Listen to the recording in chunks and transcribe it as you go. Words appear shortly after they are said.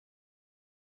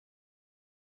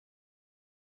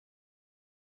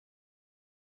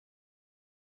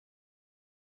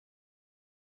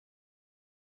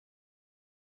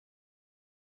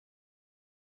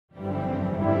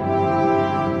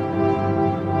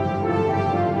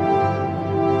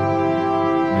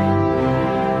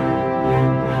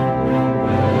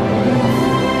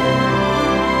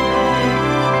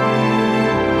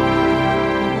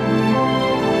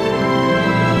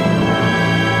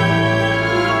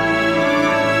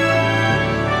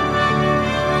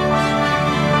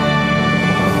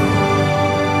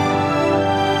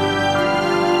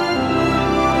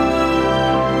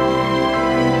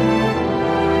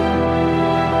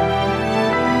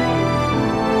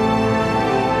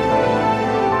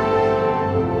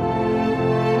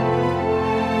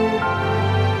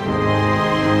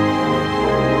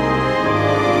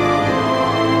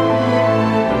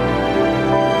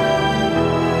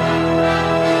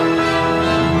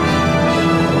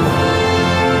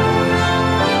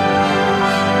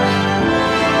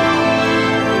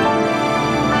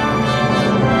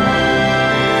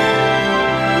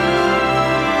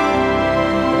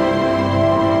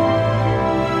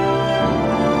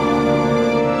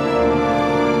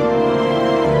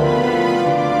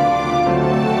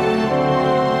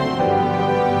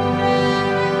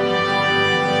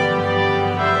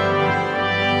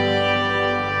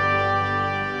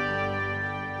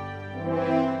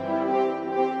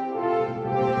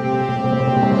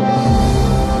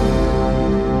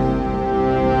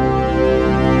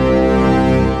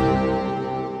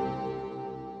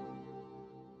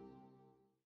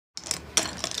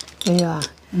呦啊，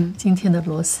今天的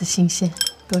螺丝新鲜，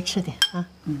多吃点啊。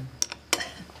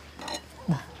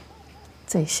那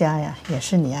这虾呀，也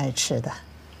是你爱吃的。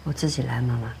我自己来，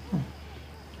妈妈。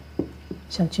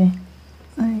小军，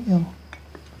哎呦，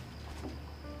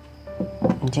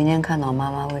你今天看到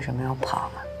妈妈为什么要跑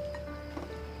了？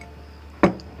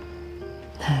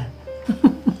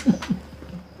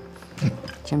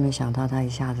真没想到她一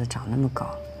下子长那么高。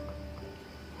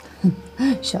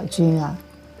小军啊，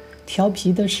调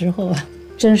皮的时候啊，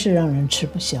真是让人吃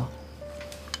不消。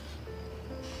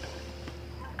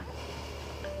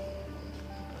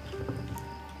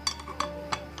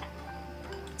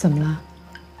怎么了？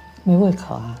没胃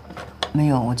口啊？没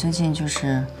有，我最近就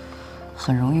是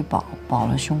很容易饱，饱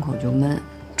了胸口就闷，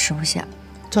吃不下。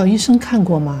找医生看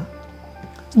过吗？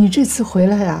你这次回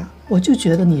来呀，我就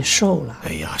觉得你瘦了。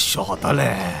哎呀，晓得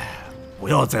嘞，不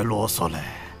要再啰嗦了。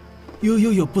悠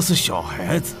悠又不是小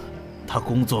孩子，他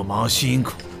工作忙辛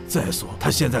苦，再说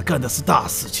他现在干的是大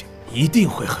事情，一定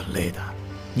会很累的。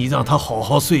你让他好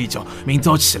好睡一觉，明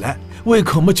早起来胃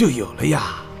口嘛就有了呀。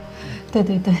对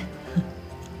对对。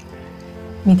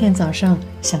明天早上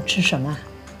想吃什么？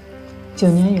酒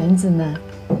酿圆子呢，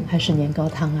还是年糕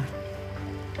汤啊？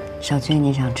小军，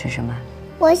你想吃什么？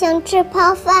我想吃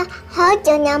泡饭，还有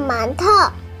酒酿馒头。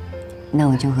那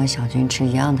我就和小军吃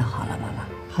一样的好了，妈妈。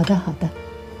好的好的。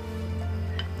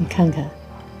你看看，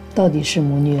到底是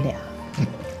母女俩。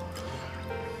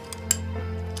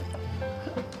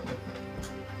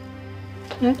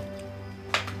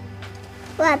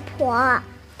外婆，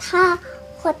他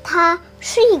和他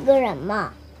是一个人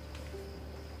吗？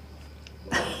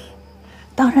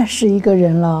当然是一个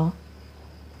人了。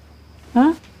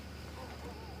啊？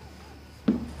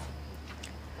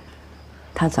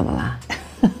他怎么了？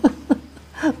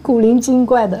古灵精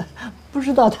怪的，不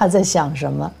知道他在想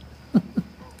什么。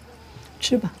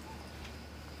吃吧。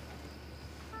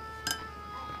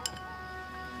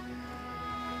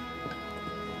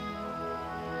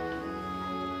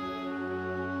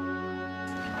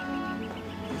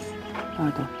多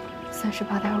少度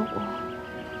？38.5。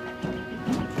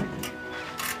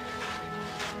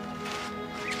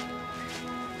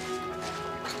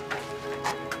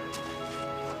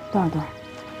多少度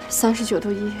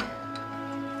39.1。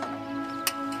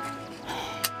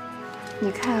你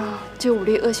看啊，这5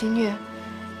例恶性疟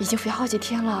已经服药好几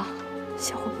天了，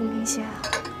效果不明显啊。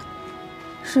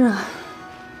是啊，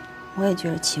我也觉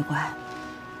得奇怪。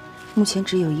目前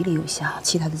只有1例有效，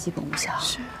其他的基本无效。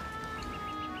是。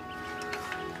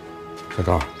小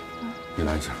赵，你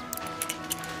来一下，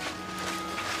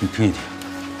你听一听。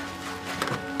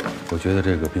我觉得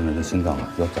这个病人的心脏啊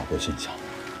有早搏现象。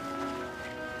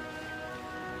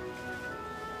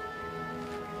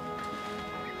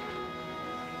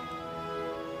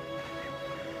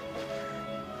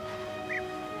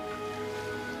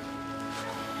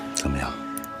怎么样？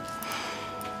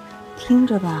听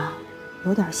着吧，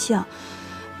有点像，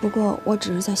不过我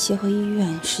只是在协和医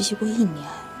院实习过1年，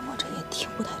我这也听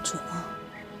不太准啊。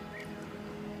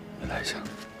你来一下。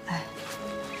哎，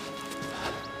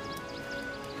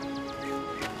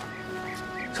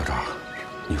小赵，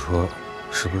你说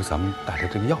是不是咱们带着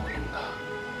这个药用的？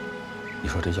你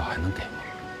说这药还能给吗？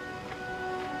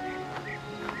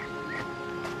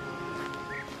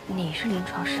你是临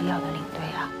床试药的领队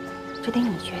啊，这得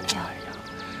你决定。哎呀，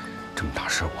这么大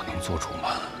事我能做主吗？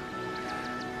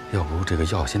要不这个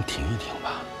药先停一停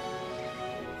吧。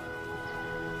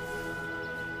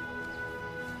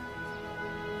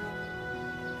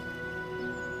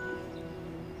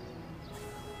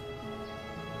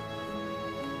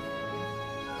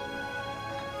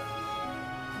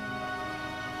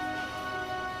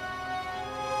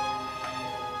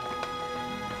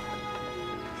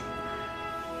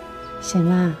醒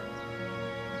啦。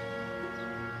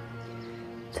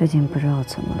最近不知道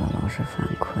怎么了，老是犯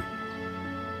困。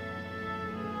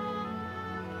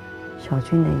小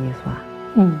军的衣服啊，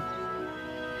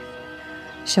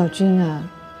小军啊，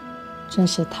真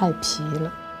是太皮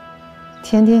了，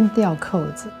天天掉扣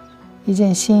子，一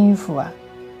件新衣服啊，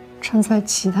穿在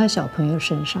其他小朋友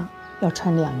身上要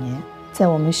穿2年，在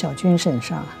我们小军身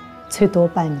上啊，最多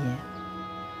半年。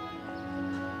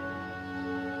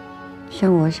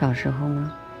像我小时候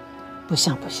吗？不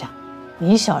像不像，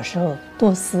你小时候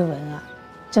多斯文啊，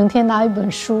整天拿一本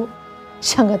书，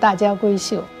像个大家闺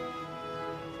秀。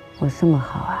我这么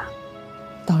好啊？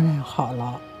当然好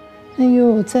了。哎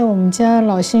呦，在我们家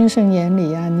老先生眼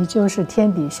里啊，你就是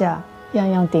天底下样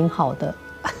样顶好的。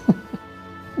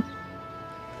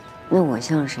那我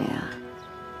像谁啊？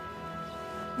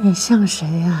你像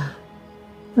谁啊？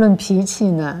论脾气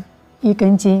呢，一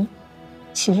根筋，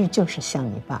其实就是像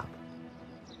你爸爸。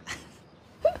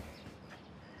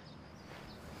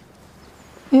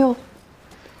哎呦，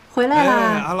回来啦！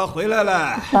阿拉回来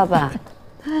了。爸爸，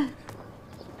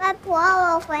外婆，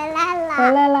我回来了。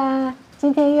回来啦！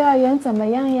今天幼儿园怎么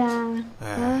样呀？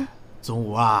中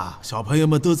午啊，小朋友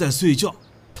们都在睡觉，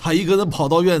他一个人跑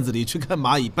到院子里去看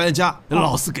蚂蚁搬家，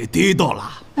老师给逮到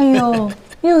了。哎呦，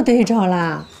又逮着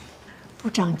啦！不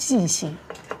长记性，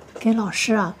给老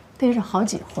师啊逮着好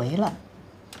几回了。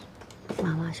妈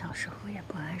妈小时候也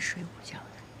不爱睡午觉的。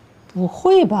不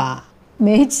会吧？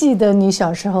没记得你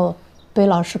小时候被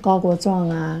老师告过状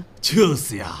啊？就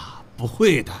是呀，不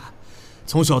会的。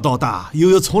从小到大，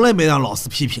悠悠从来没让老师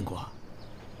批评过。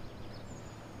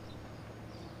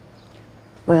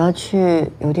我要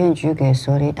去邮电局给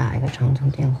所里打一个长途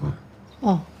电话。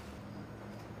哦，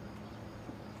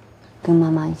跟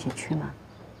妈妈一起去吗？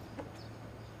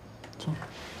走。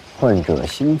患者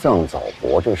心脏早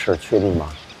搏这事儿确定吗？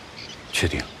确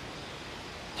定。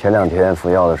前2天服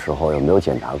药的时候有没有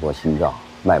检查过心脏、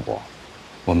脉搏？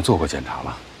我们做过检查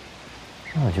了。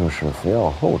那就是服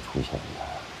药后出现的，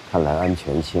看来安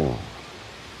全性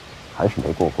还是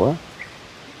没过关。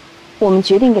我们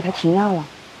决定给他停药了。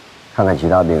看看其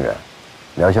他病人，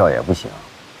疗效也不行，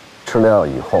吃了药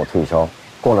以后退烧，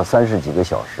过了30几个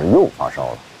小时又发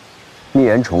烧了，蜜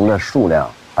原虫的数量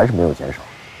还是没有减少。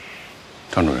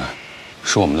张主任，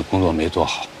是我们的工作没做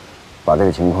好。把这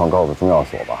个情况告诉中药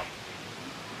所吧，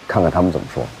看看他们怎么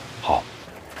说。好。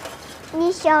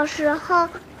你小时候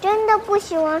真的不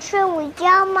喜欢睡午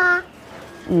觉吗？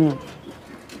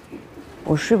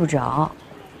我睡不着，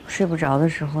睡不着的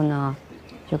时候呢，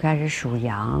就开始数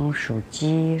羊、数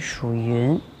鸡、数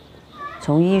云，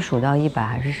从1数到100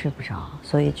还是睡不着，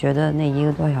所以觉得那1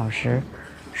个多小时，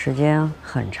时间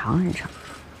很长很长。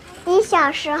你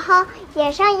小时候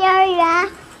也上幼儿园？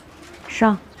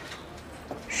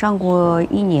上过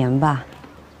1年吧。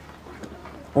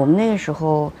我们那个时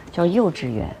候叫幼稚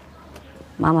园。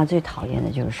妈妈最讨厌的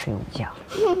就是睡午觉。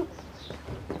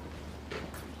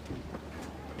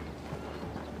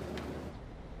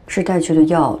是带去的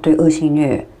药对恶性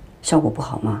疟效果不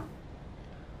好吗？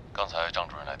刚才张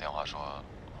主任来电话说，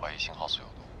怀疑青蒿素有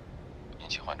毒，引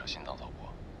起患者心脏早搏。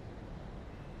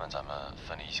问咱们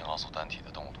分离青蒿素单体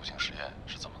的动物毒性实验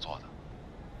是怎么做的？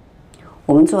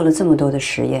我们做了这么多的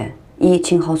实验，1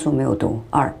青蒿素没有毒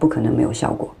，2不可能没有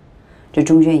效果，这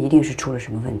中间一定是出了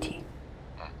什么问题。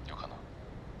有可能。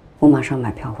我马上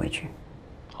买票回去。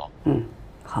好。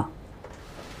好。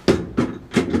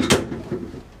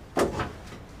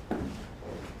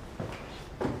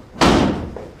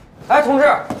哎，同志，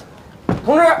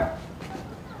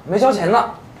没交钱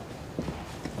呢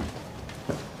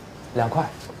，2块。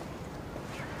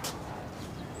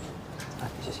哎，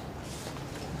谢谢。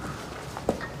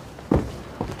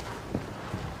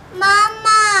妈妈。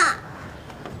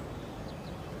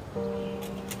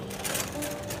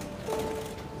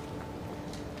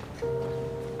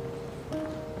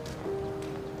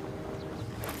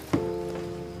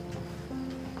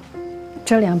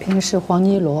这2瓶是黄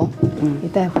泥螺，你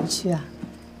带回去啊，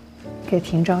给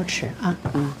廷昭吃啊。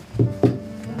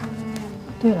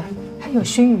对了，还有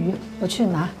熏鱼，我去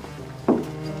拿。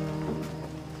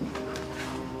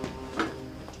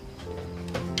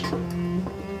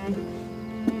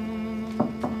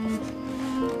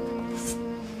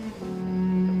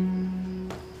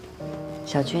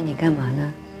小娟，你干嘛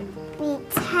呢？你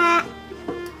猜。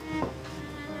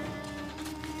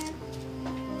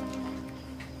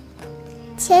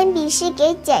铅笔是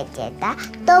给姐姐的，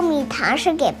豆米糖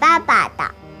是给爸爸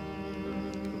的。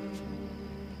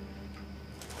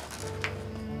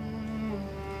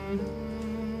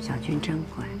小娟真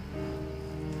乖。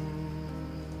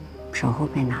手后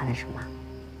背拿的什么？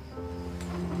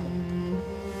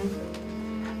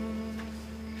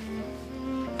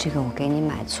这个我给你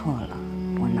买错了，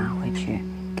我拿回去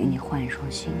给你换一双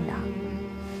新的。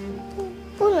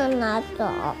不能拿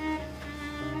走。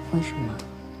为什么？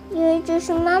因为这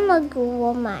是妈妈给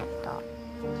我买的。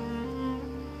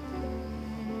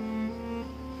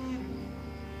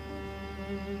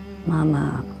妈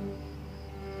妈，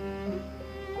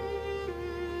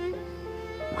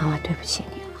对不起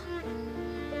你了。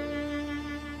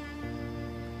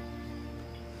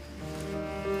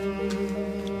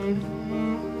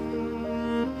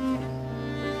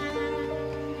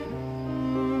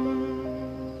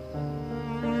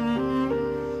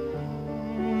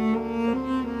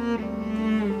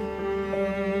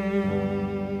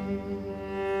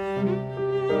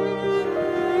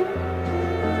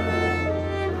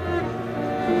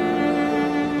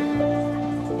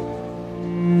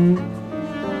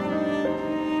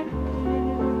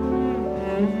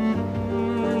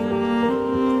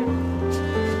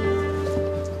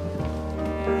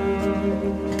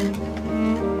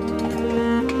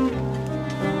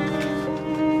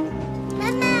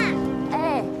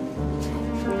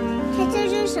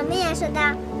色的？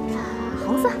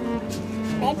红色。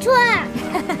没错。来，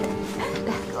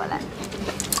给我来。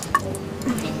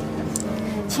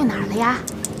去哪儿了呀？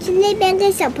去那边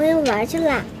跟小朋友玩去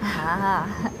了。啊！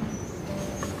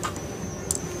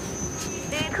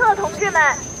旅客同志们，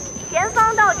前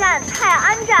方到站泰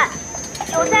安站，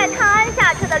有在泰安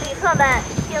下车的旅客们，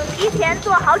请提前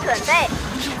做好准备。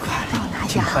帮我拿一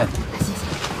下。谢谢。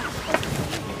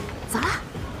走了，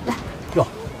来。哟，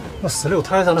那石榴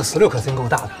摊上的石榴可真够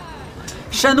大的。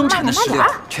山东产的石榴，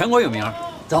全国有名。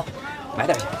走，买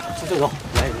点去。走，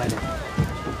来点。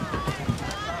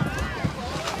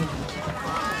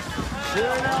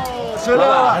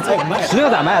石榴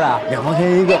咋卖的？2毛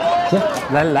钱一个。行，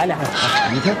来俩。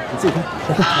你看，你自己看。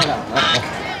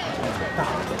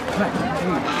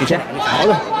给钱。好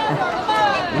的。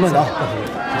你慢走。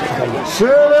石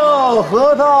榴、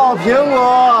核桃、苹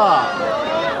果。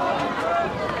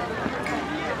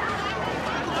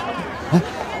哎，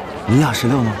您要石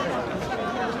榴吗？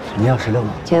您要石榴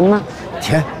吗？甜吗？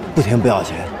甜，不甜不要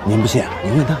钱。您不信，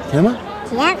您问他甜吗？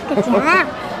甜，可甜了。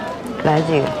来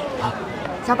几个。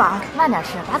小宝，慢点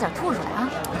吃，把籽吐出来啊！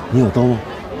你有刀吗？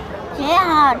绝对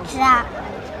好好吃啊！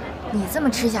你这么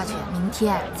吃下去，明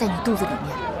天在你肚子里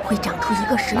面会长出一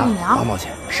个石榴苗。2毛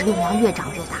钱。石榴苗越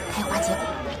长越大，开花结果，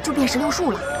就变石榴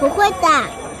树了。不会的，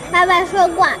爸爸说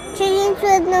过，吃进去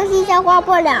的东西消化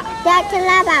不了，第2天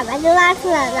拉粑粑就拉出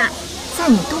来了。在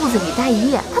你肚子里待1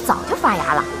夜，它早就发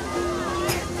芽了。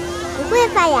不会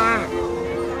发芽。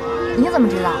你怎么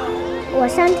知道？我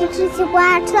上次吃西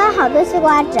瓜，吃了好多西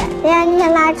瓜籽，第2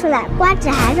天拉出来，瓜籽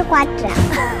还是瓜籽。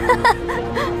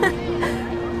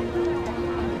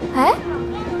哎，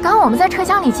刚我们在车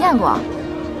厢里见过，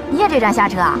你也这站下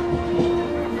车啊？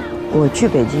我去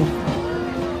北京。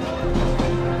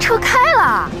车开了。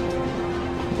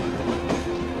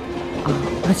啊，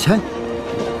那钱。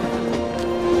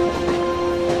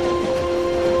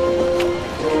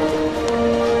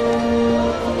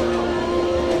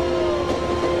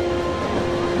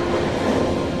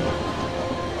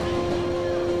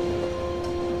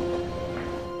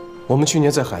我们去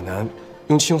年在海南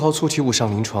用青蒿粗体物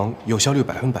上临床，有效率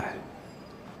100%，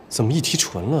怎么一提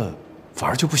纯了反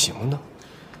而就不行了呢？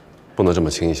不能这么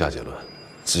轻易下结论。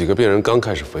几个病人刚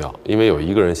开始服药，因为有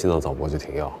1个人心脏早搏就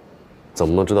停药，怎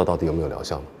么能知道到底有没有疗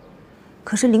效呢？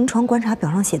可是临床观察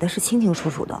表上写的是清清楚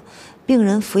楚的，病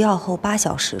人服药后8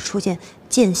小时出现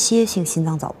间歇性心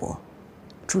脏早搏，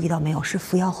注意到没有？是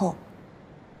服药后。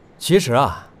其实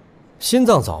啊，心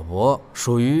脏早搏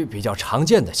属于比较常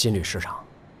见的心律失常。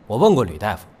我问过吕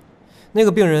大夫，那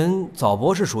个病人早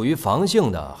搏是属于房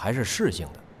性的还是室性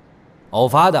的，偶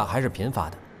发的还是频发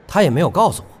的，他也没有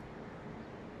告诉我。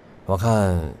我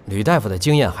看吕大夫的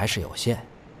经验还是有限，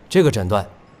这个诊断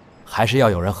还是要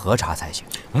有人核查才行。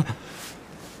哎，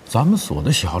咱们所的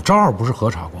小赵不是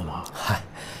核查过吗？嗨，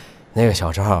那个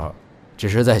小赵只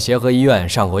是在协和医院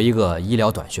上过一个医疗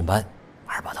短训班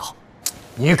，2把刀。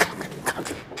你看看，你看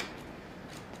看。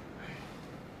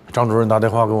张主任打电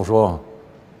话跟我说，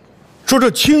这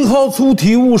青蒿粗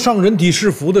体物上人体试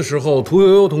服的时候，屠呦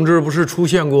呦同志不是出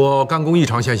现过肝功异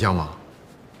常现象吗？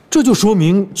这就说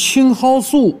明青蒿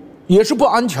素也是不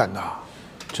安全的。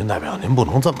陈代表，您不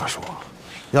能这么说。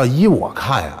要依我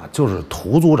看呀，就是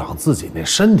涂组长自己那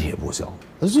身体不行。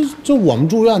就我们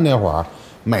住院那会儿，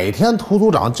每天涂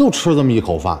组长就吃这么1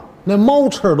口饭，那猫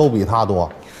吃的都比他多。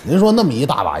您说那么一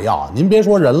大把药，您别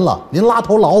说人了，您拉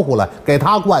头老虎来给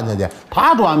他灌下去，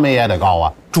他转霉也得高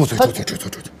啊！住嘴！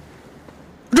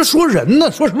这说人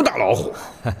呢，说什么大老虎？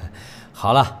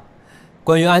好了，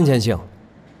关于安全性，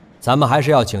咱们还是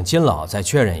要请金老再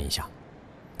确认一下。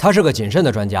他是个谨慎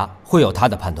的专家，会有他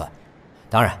的判断。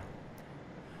当然，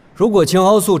如果青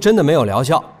蒿素真的没有疗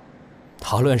效，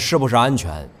讨论是不是安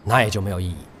全，那也就没有意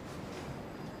义。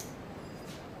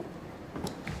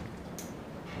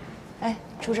哎，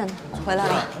主诊回来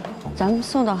了。咱们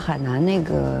送到海南那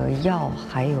个药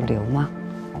还有留吗？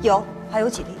有，还有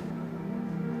几粒。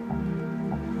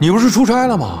你不是出差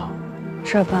了吗？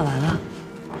事儿办完了，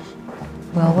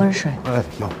我要温水。哎，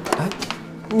有。哎，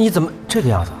你怎么这个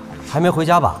样子？还没回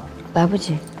家吧？来不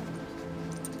及。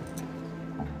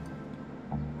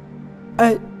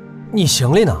哎，你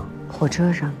行李呢？火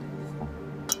车上。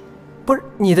不是，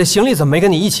你的行李怎么没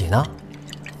跟你一起呢？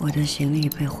我的行李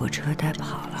被火车带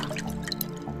跑了。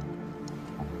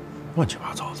乱七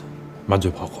八糟的，满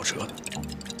嘴跑火车的。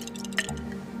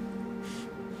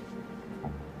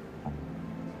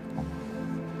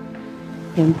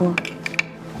凌波。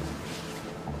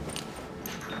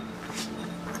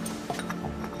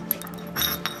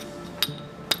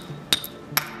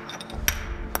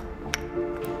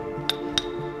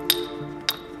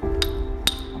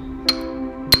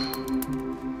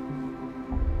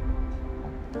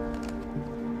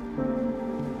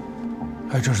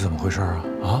这是怎么回事啊？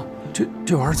啊，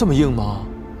这玩意儿这么硬吗？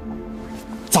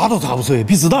砸都砸不碎，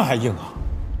比子弹还硬啊！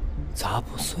砸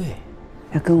不碎，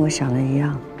也跟我想的一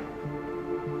样，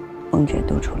梦姐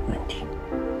都出了问题。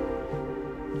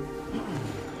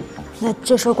那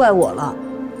这事儿怪我了，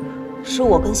是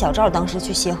我跟小赵当时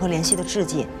去协和联系的制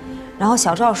剂，然后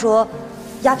小赵说，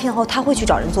鸦片后他会去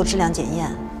找人做质量检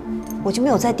验，我就没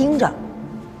有再盯着。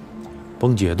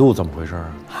崩解度怎么回事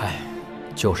啊？嗨，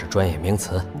就是专业名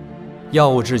词，药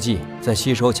物制剂在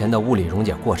吸收前的物理溶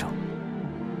解过程。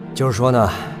就是说呢，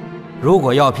如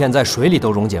果药片在水里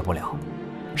都溶解不了，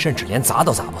甚至连砸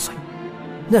都砸不碎，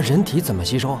那人体怎么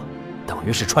吸收啊？等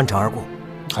于是穿肠而过。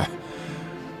嗨，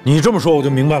你这么说我就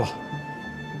明白了，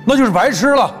那就是白吃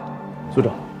了。组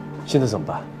长，现在怎么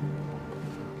办？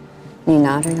你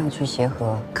拿着药去协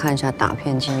和看一下打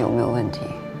片机有没有问题，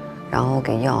然后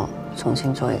给药重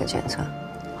新做一个检测。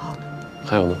好。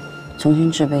还有呢？重新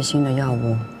制备新的药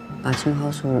物，把青蒿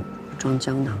素装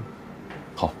胶囊。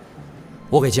好，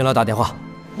我给金老打电话。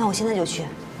那我现在就去。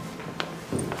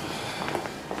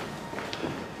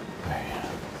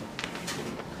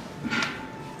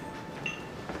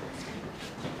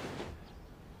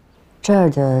这儿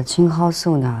的青蒿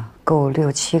素呢，够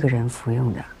6、7个人服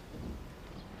用的。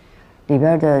里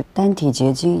边的单体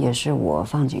结晶也是我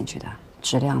放进去的，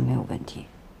质量没有问题。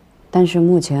但是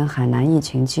目前海南疫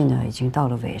情季呢，已经到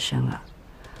了尾声了，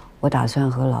我打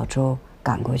算和老周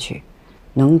赶过去，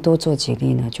能多做几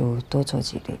例呢就多做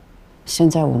几例。现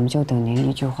在我们就等您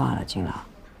一句话了，金老。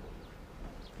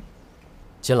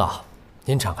金老，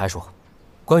您敞开说，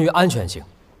关于安全性，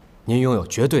您拥有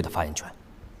绝对的发言权。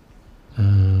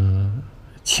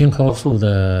青蒿素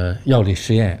的药理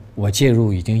实验，我介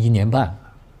入已经1年半了。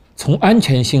从安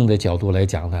全性的角度来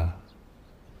讲呢，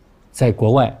在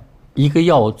国外，一个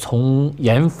药从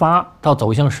研发到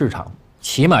走向市场，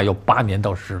起码有8年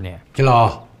到10年。金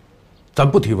老，咱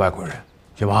不提外国人，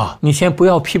行吧？你先不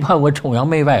要批判我崇洋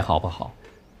媚外，好不好？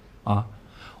啊，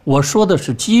我说的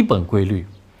是基本规律，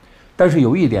但是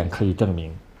有一点可以证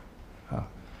明，啊，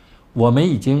我们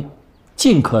已经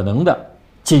尽可能的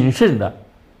谨慎的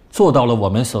做到了我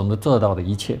们所能做到的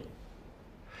一切。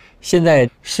现在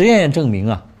实验证明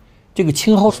啊，这个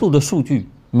青蒿素的数据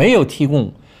没有提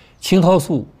供青蒿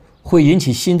素会引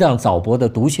起心脏早搏的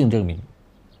毒性证明。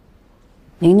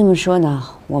您那么说呢，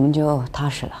我们就踏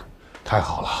实了。太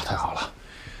好了，太好了！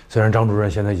虽然张主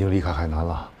任现在已经离开海南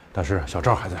了，但是小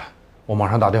赵还在，我马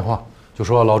上打电话就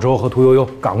说老周和屠呦呦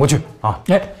赶过去啊！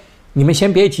哎，你们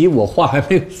先别急，我话还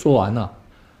没有说完呢。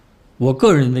我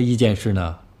个人的意见是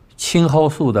呢，青蒿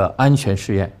素的安全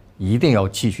试验一定要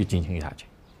继续进行下去。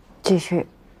继续，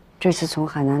这次从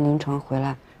海南临床回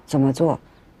来，怎么做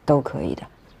都可以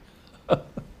的。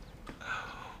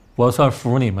我算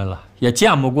服你们了，也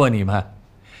犟不过你们，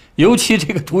尤其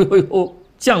这个屠呦呦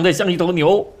犟得像一头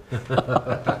牛。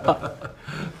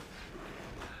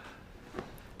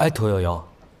哎，屠呦呦，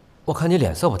我看你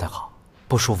脸色不太好，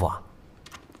不舒服啊？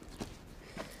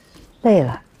累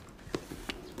了。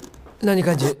那你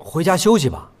赶紧回家休息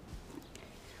吧。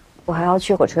我还要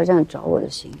去火车站找我的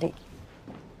行李。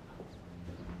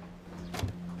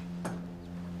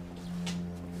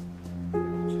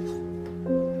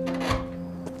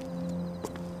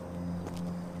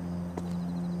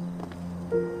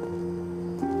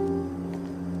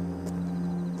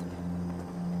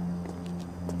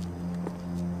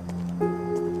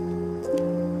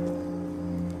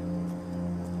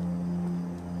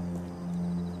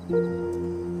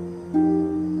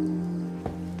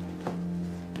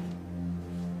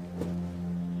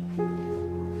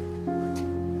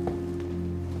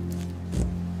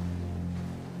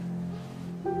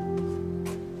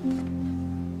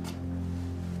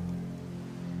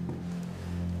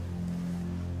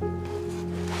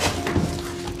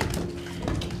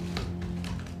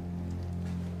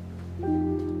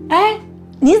哎，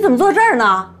你怎么坐这儿呢？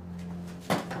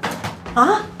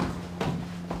啊？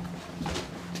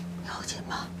要紧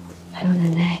吗？还有奶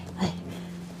奶。哎，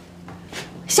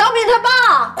小敏他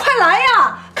爸，快来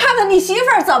呀，看看你媳妇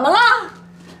儿怎么了？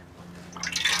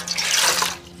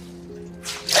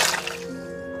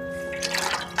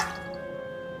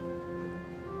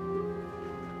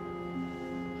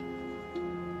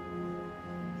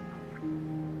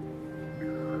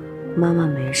妈妈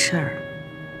没事儿，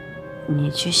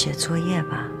你去写作业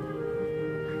吧。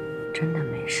真的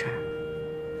没事儿。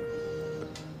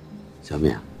小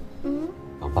敏啊，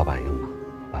帮爸爸一个忙，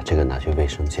把这个拿去卫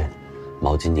生间，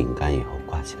毛巾拧干以后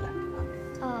挂起来啊。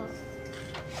哦。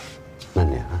慢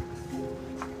点啊。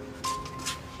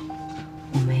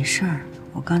我没事儿，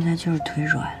我刚才就是腿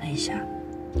软了一下。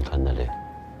你看那脸，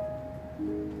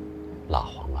蜡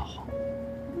黄蜡黄。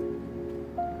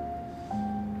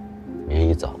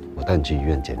赶去医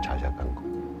院检查一下肝功。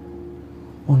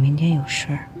我明天有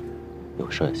事儿。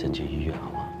有事儿先去医院好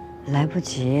吗？来不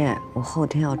及，我后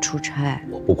天要出差。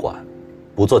我不管，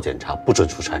不做检查不准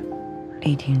出差。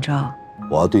李廷照，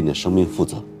我要对你的生命负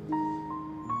责。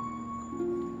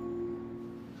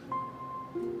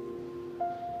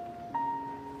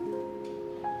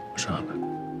我上来。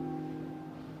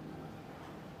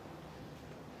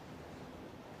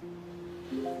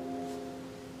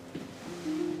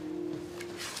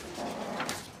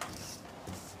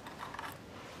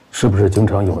是不是经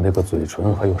常有那个嘴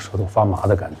唇还有舌头发麻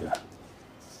的感觉？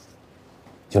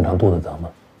经常肚子疼吗？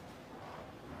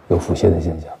有腹泻的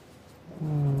现象？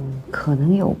可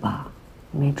能有吧，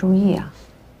没注意啊。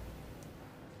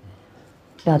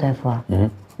廖大夫，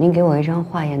您给我一张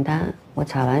化验单，我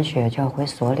采完血就要回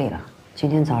所里了。今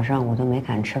天早上我都没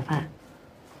敢吃饭。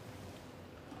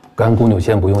肝功就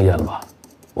先不用验了吧，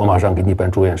我马上给你办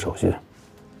住院手续。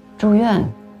住院？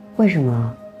为什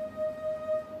么？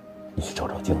你去照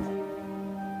照镜子，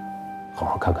好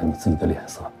好看看你自己的脸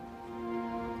色。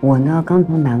我呢，刚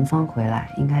从南方回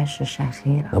来，应该是晒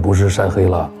黑了。那不是晒黑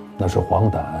了，那是黄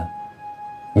疸。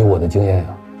以我的经验呀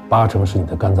，80%是你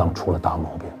的肝脏出了大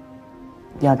毛病。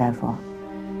廖大夫，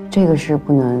这个是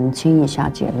不能轻易下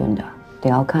结论的，得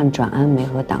要看转氨酶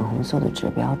和胆红素的指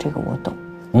标，这个我懂。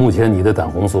目前你的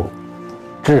胆红素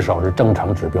至少是正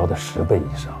常指标的10倍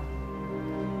以上。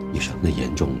医生，那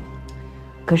严重了。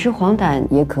可是黄疸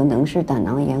也可能是胆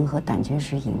囊炎和胆结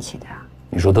石引起的啊。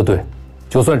你说的对，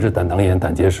就算是胆囊炎、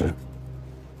胆结石，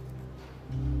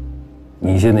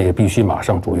你现在也必须马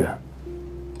上住院。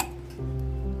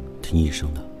听医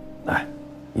生的。来，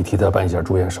你替他办一下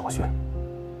住院手续，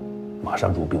马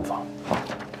上入病房。好，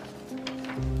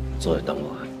坐着等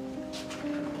我。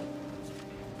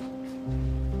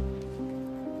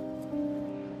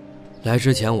来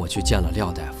之前我去见了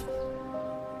廖大夫，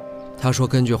他说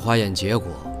根据化验结果，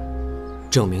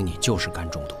证明你就是肝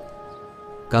中毒，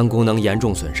肝功能严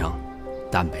重损伤，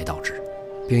蛋白导致。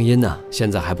病因呢，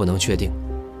现在还不能确定，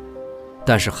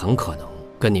但是很可能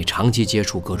跟你长期接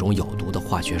触各种有毒的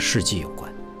化学试剂有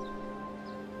关。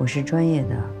我是专业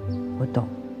的，我懂。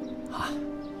啊，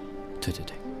对对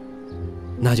对，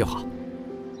那就好。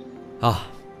啊，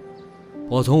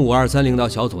我从5230领导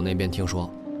小组那边听说，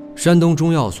山东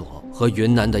中药所和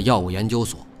云南的药物研究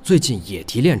所最近也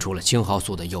提炼出了青蒿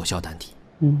素的有效单体，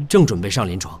正准备上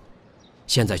临床。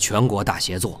现在全国大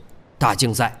协作、大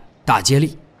竞赛、大接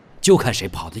力，就看谁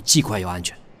跑得既快又安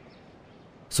全。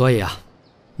所以啊，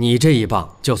你这一棒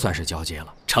就算是交接了，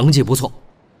成绩不错。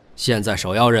现在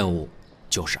首要任务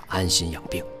就是安心养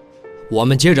病，我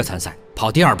们接着参赛，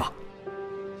跑第2棒。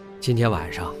今天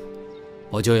晚上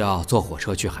我就要坐火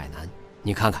车去海南，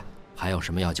你看看还有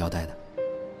什么要交代的？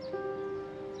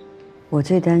我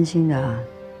最担心的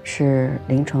是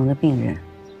临床的病人，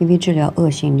因为治疗恶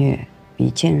性疟比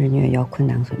健日疟要困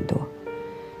难很多。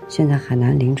现在海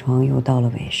南临床又到了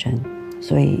尾声，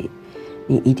所以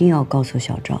你一定要告诉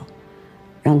小赵，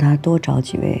让他多找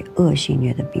几位恶性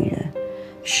疟的病人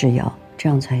试药，这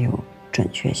样才有准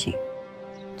确性。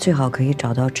最好可以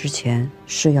找到之前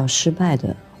试药失败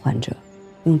的患者，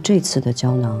用这次的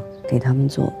胶囊给他们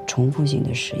做重复性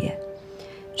的实验，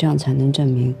这样才能证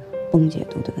明崩解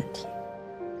度的问题。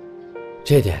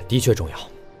这点的确重要。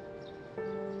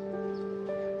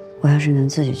我要是能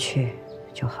自己去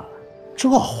就好了。这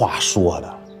话说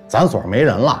的，咱所没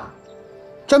人了，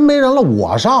真没人了，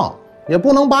我上也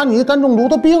不能把你肝中毒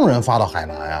的病人发到海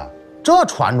南呀，这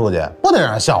传出去不得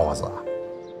让人笑话死啊！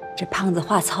这胖子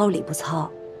话糙理不糙，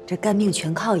这肝病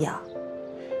全靠养。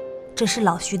这是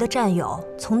老徐的战友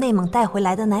从内蒙带回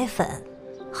来的奶粉，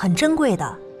很珍贵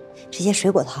的。这些水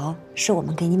果桃是我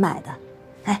们给你买的。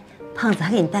哎，胖子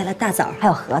还给你带了大枣，还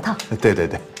有核桃。对对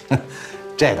对，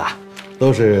这个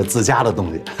都是自家的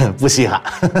东西，不稀罕。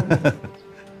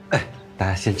哎，大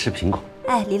家先吃苹果。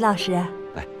哎，李老师，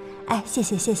来，哎，谢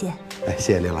谢谢谢。哎，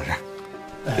谢谢李老师。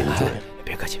给你坐。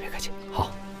别客气别客气。好，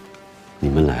你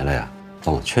们来了呀，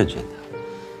帮我劝劝他。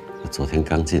他昨天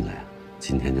刚进来呀，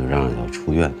今天就嚷嚷要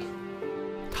出院了。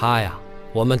他呀，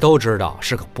我们都知道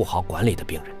是个不好管理的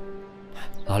病人。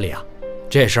老李啊，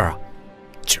这事儿啊，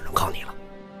只能靠你了。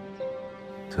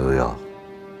屠呦呦，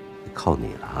靠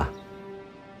你了啊！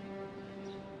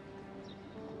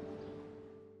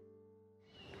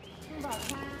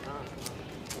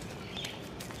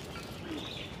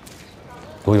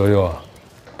屠呦呦，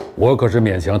我可是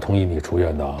勉强同意你出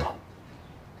院的啊。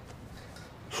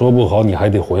说不好你还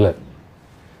得回来。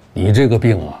你这个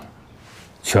病啊，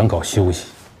全靠休息、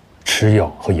吃药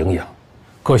和营养，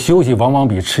可休息往往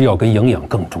比吃药跟营养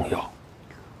更重要。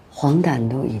黄疸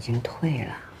都已经退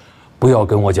了。不要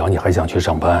跟我讲你还想去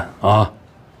上班啊，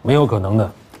没有可能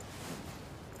的。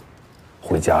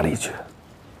回家里去，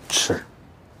吃、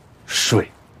睡，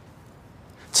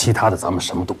其他的咱们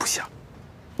什么都不想。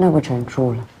那不成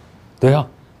猪了？对呀，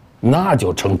那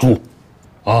就成猪，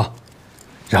啊，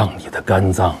让你的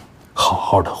肝脏好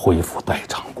好的恢复代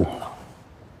偿功能。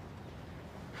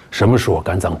什么时候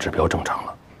肝脏指标正常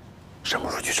了，什么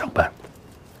时候去上班。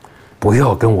不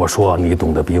要跟我说你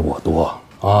懂得比我多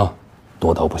啊，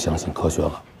多到不相信科学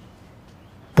了，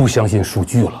不相信数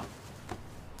据了。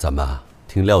咱们啊，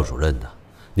听廖主任的，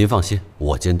您放心，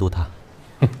我监督他。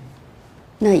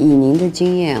那以您的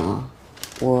经验啊，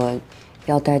我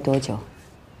要待多久？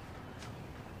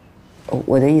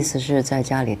我的意思是在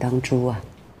家里当猪啊。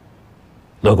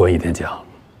乐观一点讲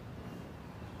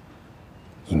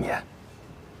，1年。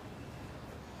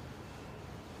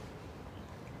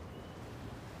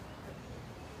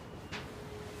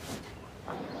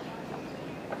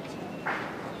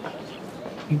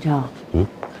林照，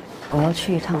我要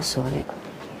去一趟所里。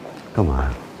干嘛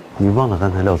呀？你忘了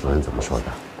刚才廖主任怎么说的？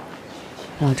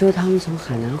老周他们从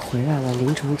海南回来了，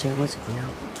临床结果怎么样？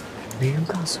没人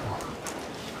告诉我。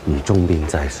你重病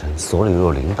在身，所里又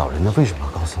有领导人，那为什么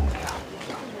要告诉你啊？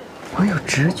我有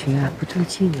直觉啊，不对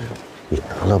劲啊。你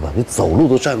得了吧，你走路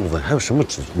都站不稳，还有什么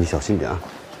直觉？你小心点啊。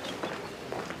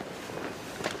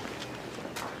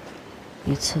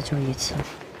一次就一次。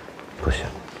不行。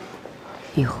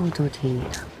以后都听你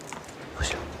的。不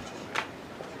行。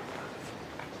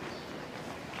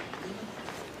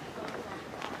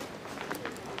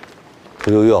屠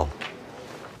呦呦，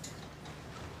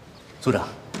组长，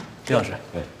李老师，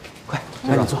快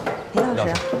来你坐。李老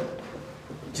师，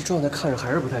这状态看着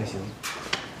还是不太行。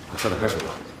烧点开水吧。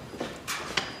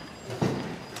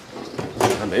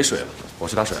那没水了，我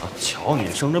去打水啊。瞧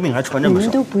你生着病还穿这么少。你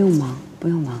们都不用忙，不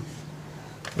用忙。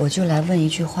我就来问一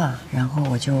句话，然后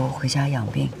我就回家养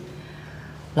病。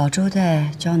老周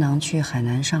带胶囊去海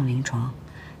南上临床，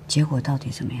结果到底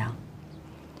怎么样？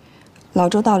老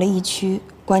周到了疫区，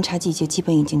观察季节基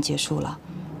本已经结束了。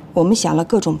我们想了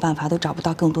各种办法，都找不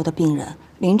到更多的病人。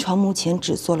临床目前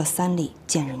只做了3例，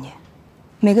见日虐。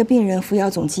每个病人服药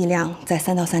总剂量在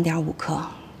3到3.5克，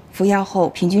服药后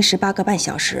平均18个半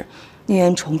小时，疟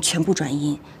原虫全部转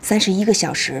阴，31个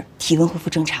小时体温恢复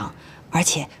正常，而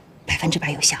且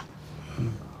100%有效。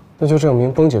那就证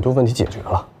明崩解度问题解决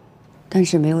了。但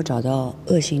是没有找到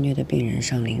恶性疟的病人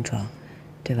上临床，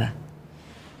对吧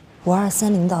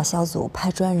？523领导小组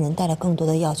派专人带了更多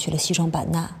的药去了西双版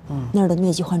纳，那儿的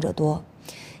疟疾患者多，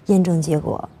验证结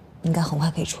果应该很快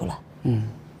可以出来。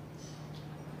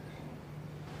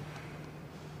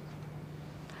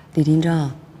李廷照，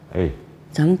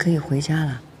咱们可以回家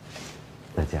了。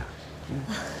再见。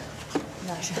李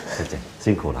老师，再见，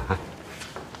辛苦了哈。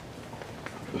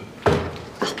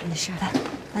没事，来，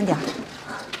慢点。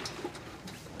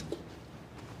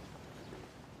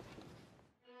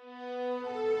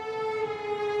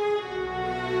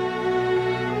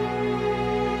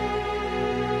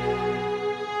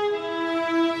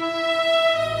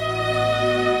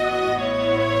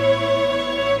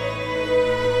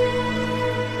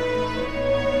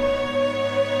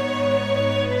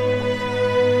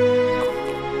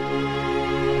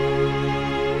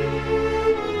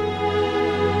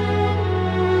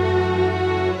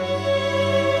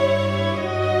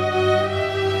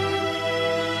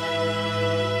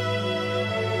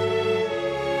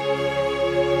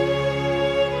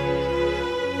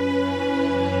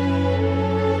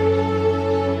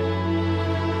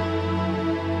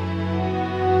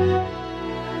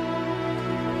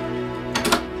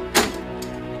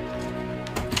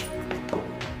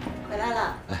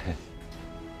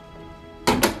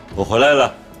我回来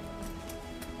了。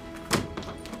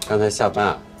刚才下班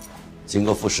啊，经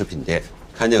过副食品店，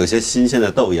看见有些新鲜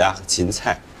的豆芽和芹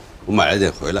菜，我买了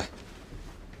点回来。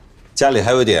家里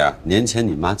还有点年前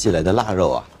你妈寄来的腊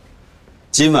肉啊。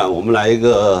今晚我们来一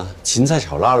个芹菜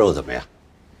炒腊肉，怎么样？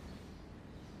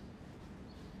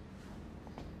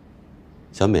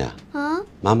小美啊，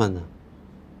妈妈呢？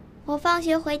我放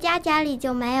学回家，家里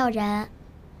就没有人。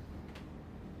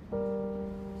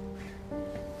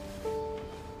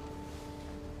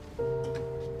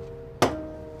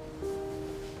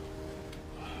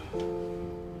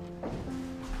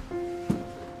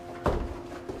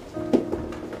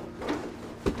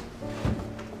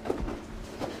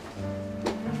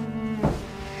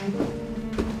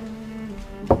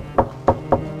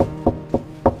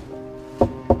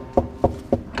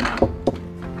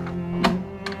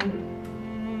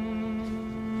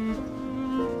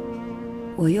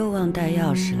我又忘带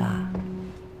钥匙啦。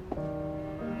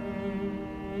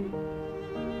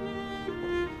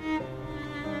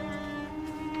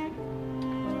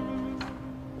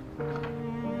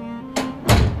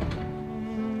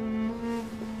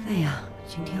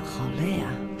好累啊！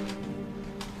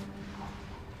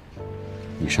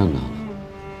你上哪了？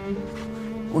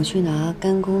我去拿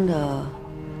干工的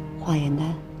化验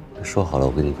单。说好了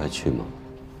我跟你一块去吗？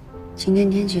今天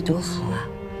天气多好啊！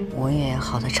我也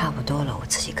好的差不多了，我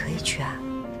自己可以去啊。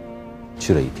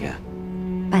去了1天，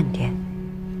半天，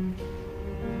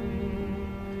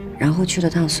然后去了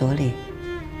趟所里。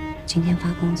今天发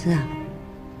工资啊。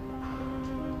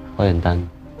化验单。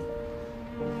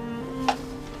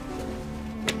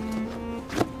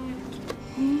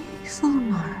放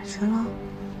哪儿去了？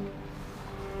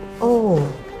哦，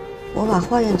我把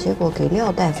化验结果给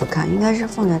廖大夫看，应该是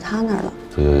放在他那儿了。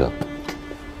屠呦呦，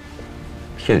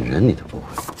骗人你都不会，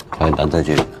化验单在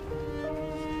这里呢。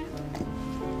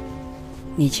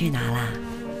你去拿啦？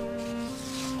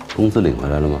工资领回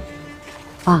来了吗？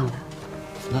放了。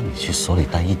那你去所里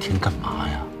待1天干嘛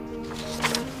呀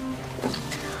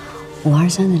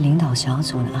？523的领导小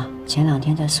组呢，前2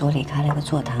天在所里开了个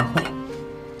座谈会，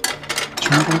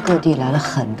全国各地来了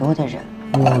很多的人。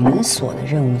我们所的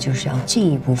任务就是要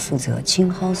进一步负责青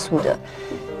蒿素的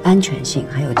安全性，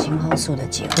还有青蒿素的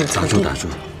结构测定。打住！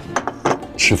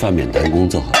吃饭免谈工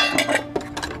作好。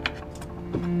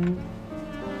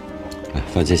来，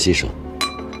饭前洗手。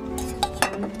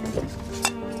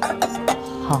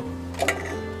好。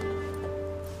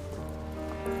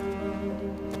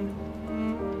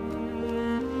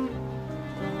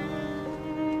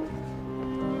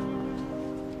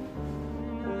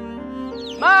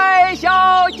卖小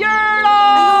鸡儿喽！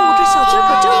哎呦，这小鸡可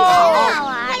真好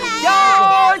啊！小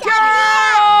鸡儿，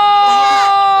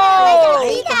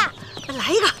来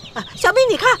一个，小兵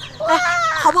你看，哎，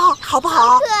好不好？好不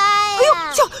好？可爱呀！哎呦，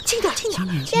轻点，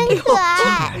真可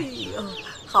爱！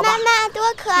好吧，妈妈多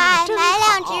可爱，买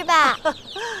2只吧。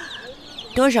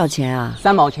多少钱啊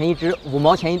？3毛钱1只，5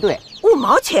毛钱1对。5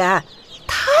毛钱，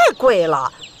太贵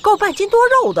了，够半斤多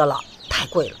肉的了，太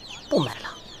贵了，不买了。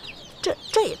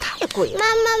这也太贵了！妈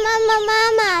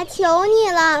妈，求你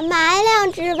了，买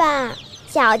2只吧。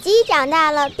小鸡长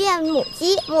大了变母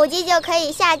鸡，母鸡就可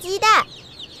以下鸡蛋。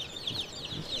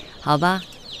好吧，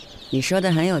你说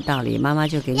的很有道理，妈妈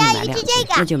就给你买2只，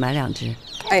那就买2只。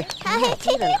哎，母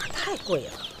鸡的哪太贵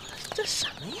了？这什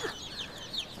么呀？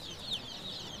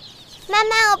妈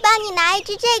妈，我帮你拿1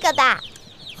只这个吧。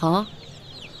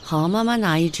好，妈妈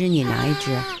拿1只，你拿1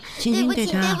只，轻轻对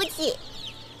它。对不起。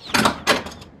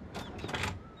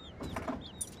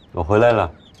我回来了。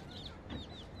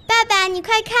爸爸，你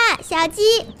快看，小鸡。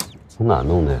从哪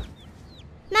弄的呀？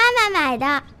妈妈买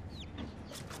的。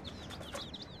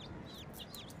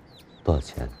多少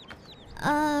钱？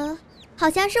好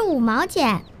像是5毛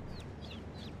钱。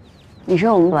你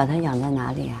说我们把它养在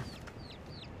哪里啊？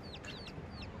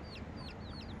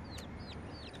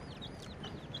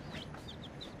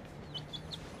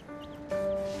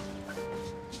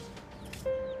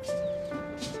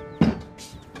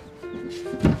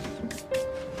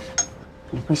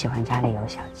你不喜欢家里有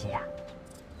小鸡啊？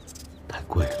太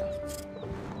贵了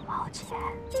，5毛钱。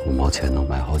5毛钱能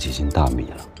买好几斤大米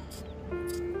了。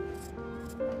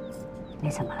你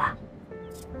怎么了？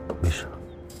没事。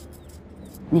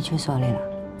你去所里了？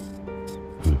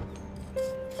嗯。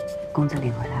工资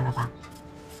领回来了吧？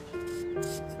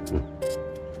嗯。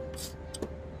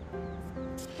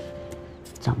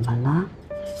怎么了？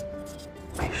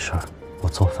没事儿，我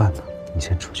做饭呢，你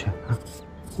先出去啊。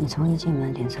你从一进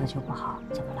门脸色就不好，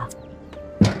怎么了？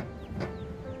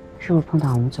是不是碰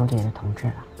到我们组里的同志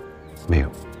了？没有。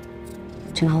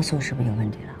青蒿素是不是有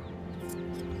问题了？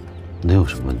能有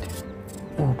什么问题？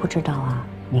我不知道啊，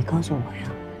你告诉我呀。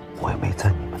我也没在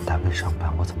你们单位上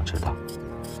班，我怎么知道？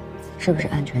是不是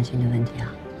安全性的问题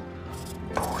啊？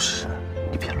不是，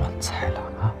你别乱猜了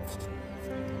啊。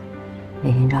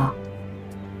李云昭，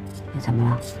你怎么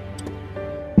了？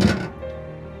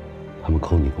他们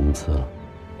扣你工资了。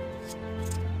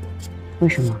为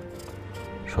什么？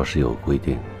说是有规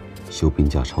定，休病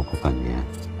假超过半年，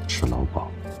吃劳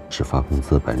保，只发工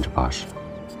资80%。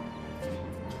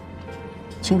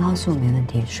青蒿素没问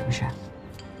题，是不是？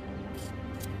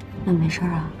那没事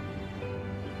啊。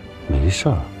没事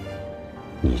儿，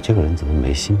你这个人怎么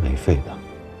没心没肺的？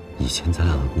以前咱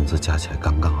俩的工资加起来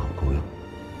刚刚好够用，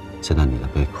现在你的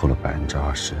被扣了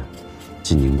20%，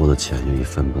进宁波的钱又1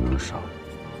分不能少，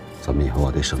咱们以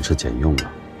后得省吃俭用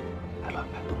了，别乱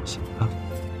买东西啊。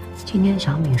今天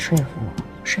小敏说服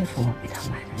我给她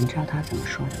买的，你知道她怎么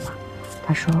说的吗？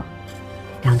她说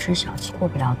，2只小鸡过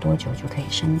不了多久就可以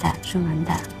生蛋，生完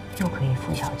蛋又可以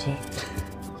孵小鸡。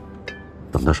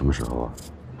等到什么时候啊？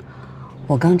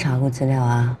我刚查过资料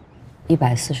啊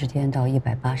，140天到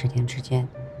180天之间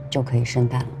就可以生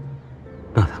蛋了。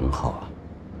那很好啊，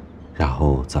然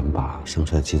后咱们把生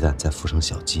出来的鸡蛋再孵成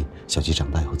小鸡，小鸡长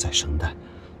大以后再生蛋，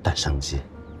蛋生鸡，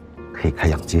可以开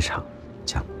养鸡场，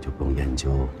这样就不用研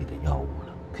究你的药物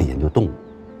了，可以研究动物。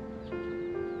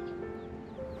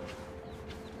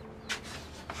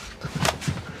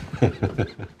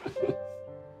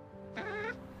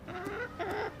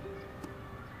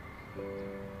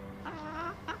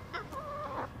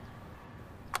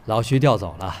老徐调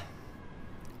走了，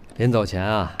临走前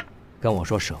啊，跟我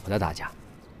说舍不得大家。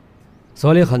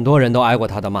所里很多人都挨过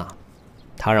他的骂，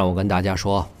他让我跟大家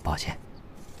说抱歉。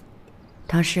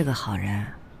他是个好人，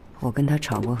我跟他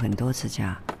吵过很多次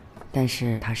架，但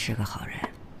是他是个好人。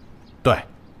对，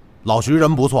老徐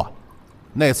人不错。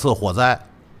那次火灾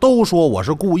都说我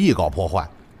是故意搞破坏，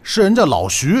是人家老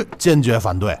徐坚决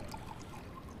反对。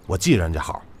我记人家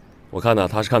好。我看呢，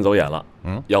他是看走眼了。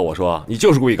要我说，你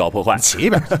就是故意搞破坏。起一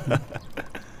边。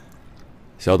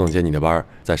小董接你的班，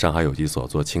在上海有机所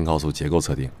做青蒿素结构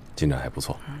测定，进展还不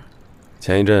错。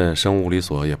前一阵生物物理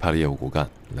所也派了业务骨干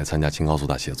来参加青蒿素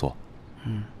大协作。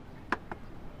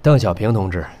邓小平同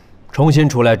志重新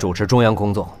出来主持中央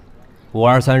工作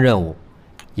，523任务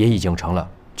也已经成了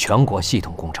全国系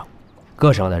统工程，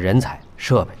各省的人才、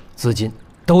设备、资金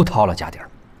都掏了家底儿，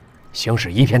形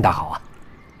势一片大好啊。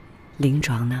临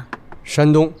床呢？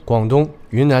山东、广东、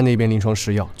云南那边临床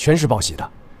试药全是报喜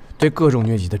的，对各种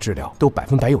疟疾的治疗都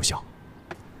100%有效。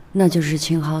那就是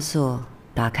青蒿素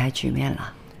打开局面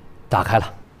了。打开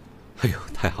了。哎呦，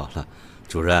太好了，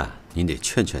主任，您得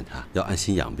劝劝他，要安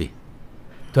心养病。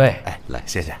对，哎，来，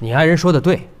谢谢。你爱人说的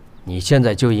对，你现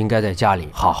在就应该在家里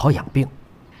好好养病。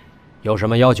有什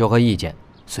么要求和意见，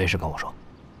随时跟我说。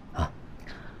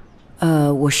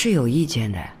我是有意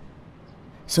见的。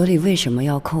所里为什么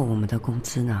要扣我们的工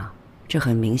资呢？这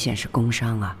很明显是工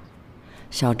伤啊。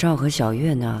小赵和小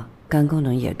月呢，肝功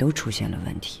能也都出现了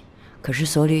问题。可是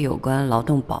所里有关劳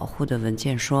动保护的文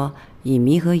件说，乙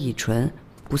醚和乙醇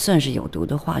不算是有毒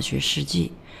的化学试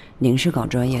剂。您是搞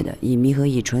专业的，乙醚和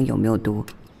乙醇有没有毒，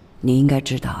您应该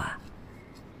知道啊。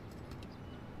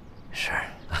是。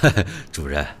主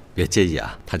任别介意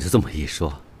啊，他就这么一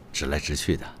说，直来直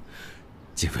去的，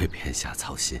尽为偏下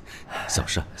操心，小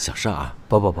事小事啊。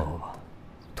不，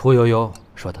屠呦呦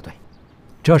说的对，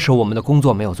这是我们的工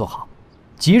作没有做好，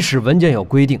即使文件有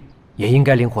规定，也应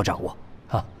该灵活掌握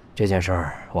啊。这件事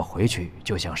儿我回去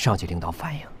就向上级领导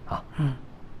反映啊。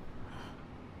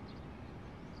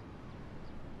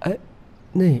哎，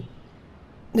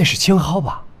那是青蒿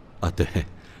吧？啊，对，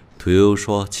屠呦呦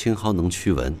说青蒿能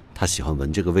驱蚊，她喜欢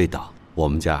闻这个味道。我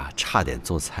们家差点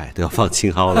做菜都要放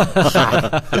青蒿了。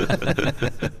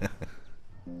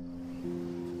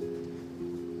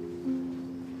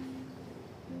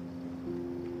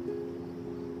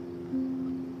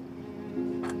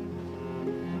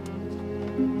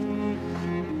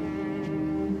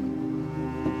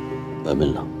外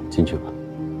面冷，进去吧。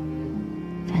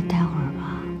再待会儿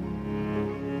吧。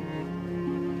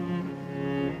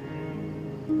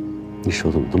你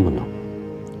手怎么这么冷？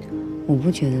我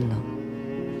不觉得冷。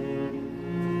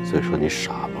所以说你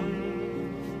傻吗？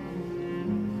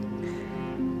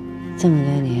这么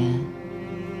多年，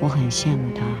我很羡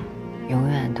慕他，永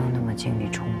远都那么精力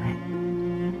充沛。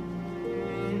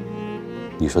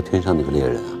你说天上那个猎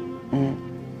人啊？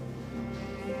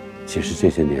其实这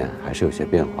些年还是有些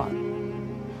变化的，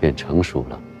变成熟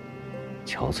了，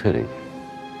憔悴了一点。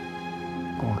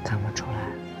我看不出来。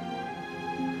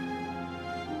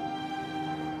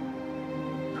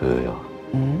屠呦呦，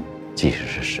即使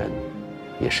是神，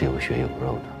也是有血有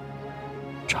肉的，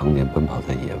常年奔跑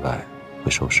在野外，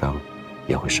会受伤，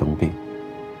也会生病，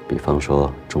比方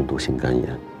说中毒性肝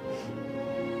炎。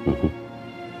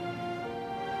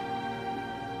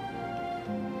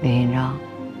李营长，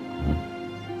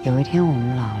有一天我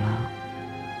们老了，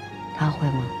他会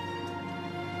吗？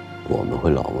我们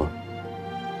会老吗？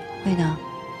会的。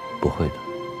不会的。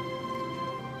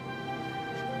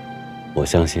我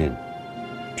相信，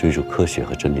追逐科学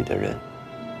和真理的人，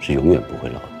是永远不会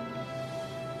老的。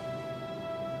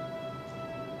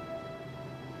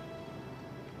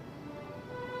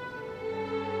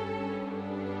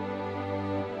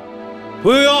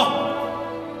屠呦呦，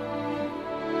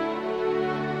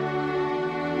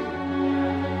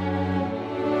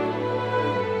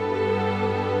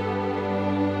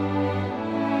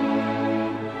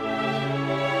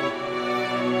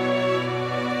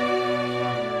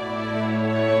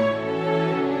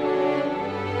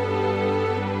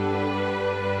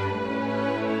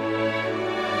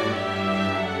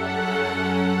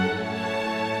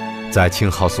在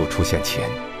青蒿素出现前，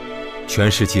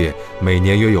全世界每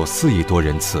年约有4亿多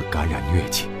人次感染疟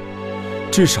疾，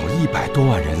至少100多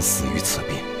万人死于此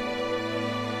病。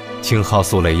青蒿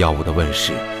素类药物的问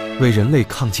世，为人类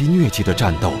抗击疟疾的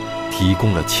战斗提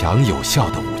供了强有效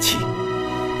的武器，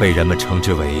被人们称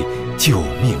之为救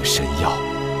命神药。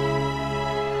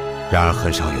然而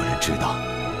很少有人知道，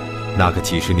那个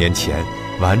几十年前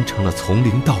完成了从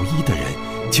零到一的人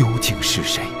究竟是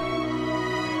谁。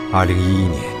2011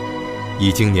年，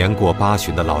已经年过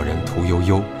80的老人屠呦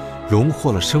呦荣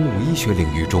获了生物医学领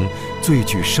域中最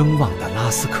具声望的拉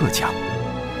斯克奖。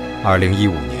2015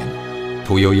年，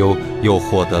屠呦呦又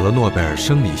获得了诺贝尔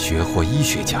生理学或医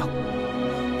学奖。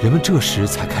人们这时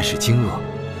才开始惊愕，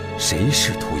谁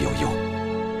是屠呦呦？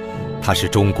她是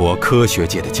中国科学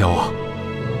界的骄傲。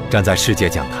站在世界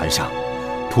讲坛上，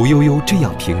屠呦呦这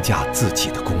样评价自己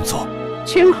的工作：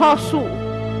青蒿素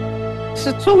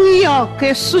是中医药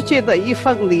给世界的一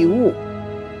份礼物。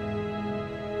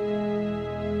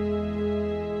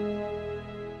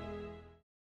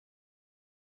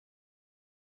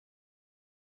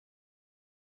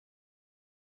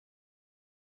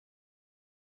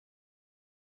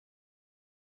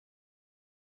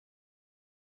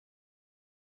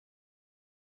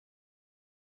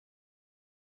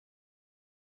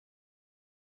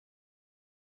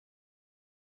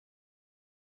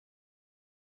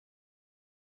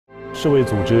世卫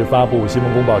组织发布新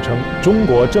闻公报称，中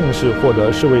国正式获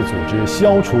得世卫组织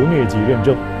消除疟疾认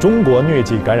证。中国疟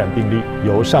疾感染病例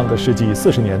由上个世纪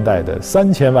40年代的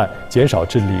3000万减少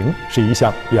至0，是一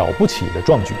项了不起的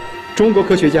壮举。中国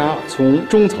科学家从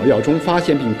中草药中发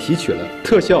现并提取了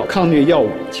特效抗疟药物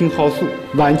青蒿素，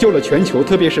挽救了全球，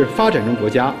特别是发展中国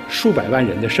家数百万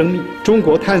人的生命。中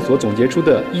国探索总结出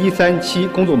的137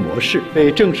工作模式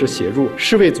被正式写入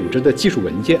世卫组织的技术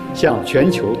文件，向全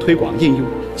球推广应用，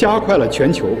加快了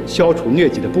全球消除疟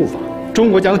疾的步伐。中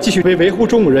国将继续为维护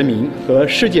中国人民和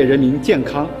世界人民健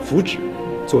康福祉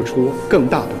做出更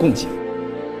大的贡献。